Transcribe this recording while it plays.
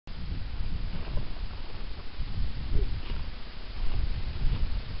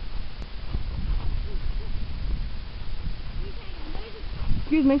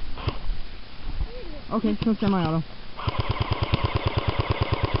excuse me. Okay, so semi-auto.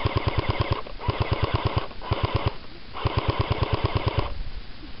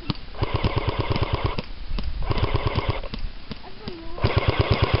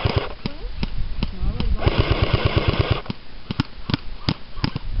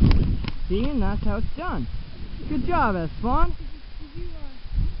 See, and that's how it's done. Good job, Spawn.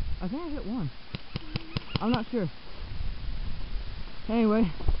 I think I hit one. I'm not sure.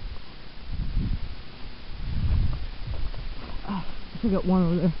 Anyway. I think I got one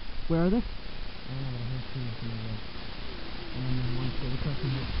over there. Where are they?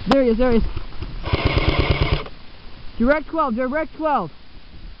 There he is, there he is. Direct 12, direct 12.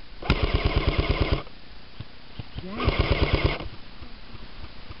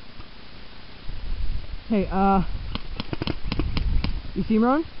 Hey, you see him,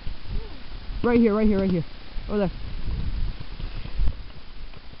 Ron? Right here, right here, right here. Over there.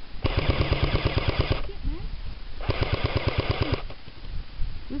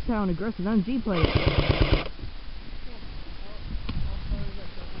 This is how an aggressive MG player.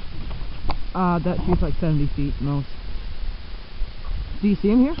 That shoots like 70 feet most. Do you see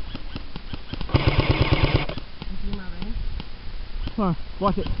him here? Come on,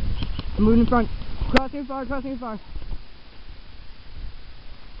 watch it. I'm moving in front. Crossing fire, crossing fire.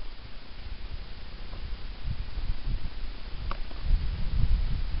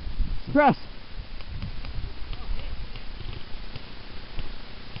 Press.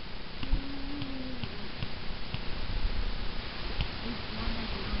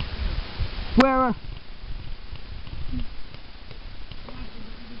 Where?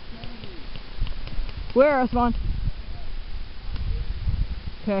 Where, Spawn?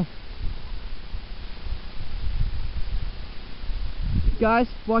 Okay. Guys,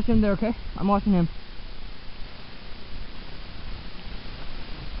 watch him there, okay? I'm watching him.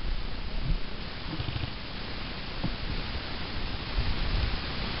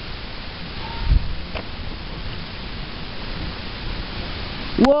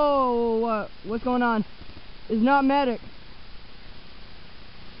 Whoa, what's going on? It's not medic.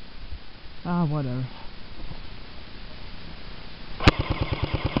 Ah, whatever.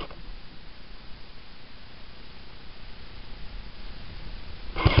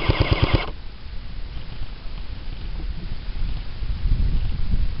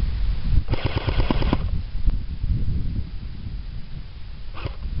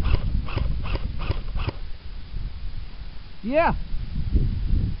 Yeah.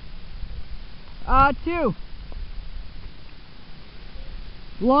 2.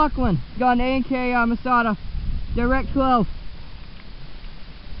 Lachlan got an A&K Masada. Direct 12.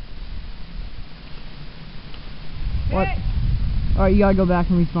 What? Alright, you gotta go back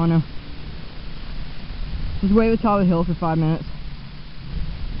and respawn now. Just wait at the top of the hill for 5 minutes.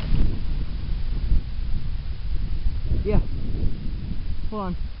 Yeah. Hold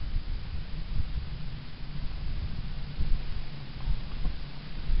on.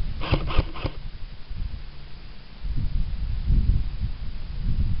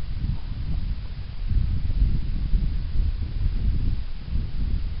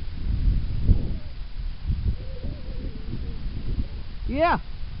 Yeah.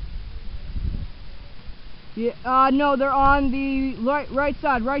 Yeah. No, they're on the right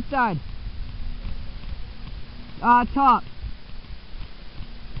side. Right side. Top.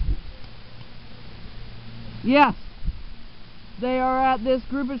 Yes. They are at this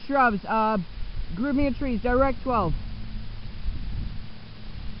group of shrubs. Grouping of trees. Direct 12.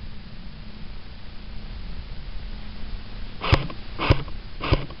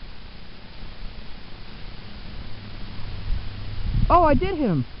 Oh, I did hit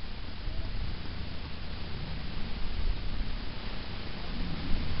him.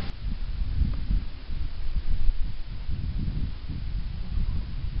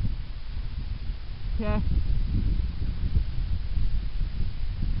 Okay.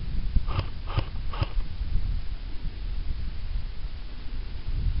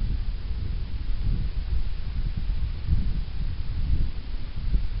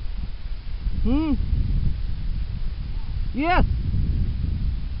 Yes.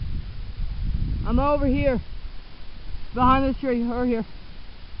 I'm over here, behind this tree, over here.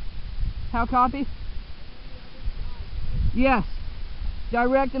 How copy? Yes.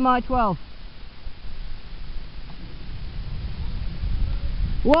 Direct in my 12.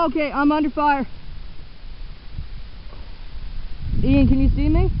 Well, okay, I'm under fire. Ian, can you see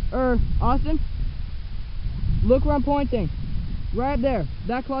me? Or Austin? Look where I'm pointing. Right there.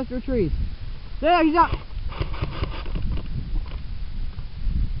 That cluster of trees. There, he's up.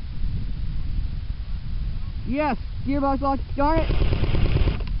 Yes, gearbox lock. Darn it.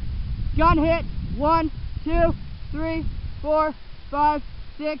 Gun hit. 1, 2, 3, 4, 5,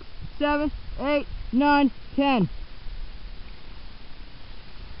 6, 7, 8, 9, 10.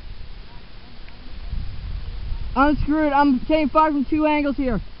 I'm screwed. I'm taking fire from 2 angles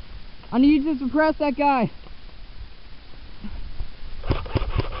here. I need you to suppress that guy.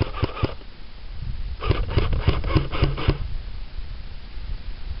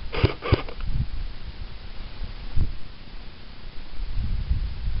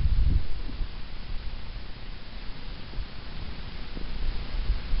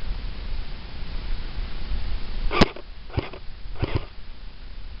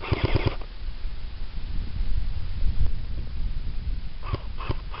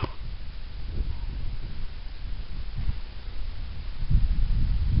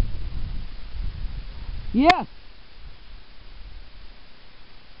 Yes.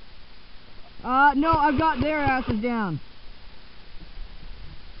 No, I've got their asses down.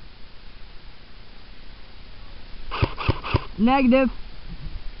 Negative.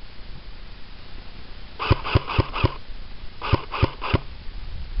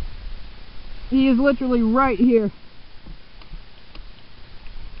 He is literally right here.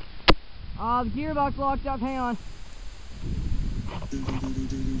 The gearbox locked up. Hang on.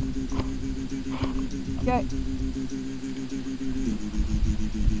 Okay.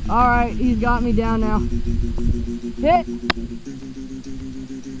 Alright, he's got me down now. Hit!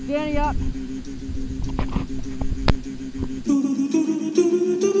 Standing up.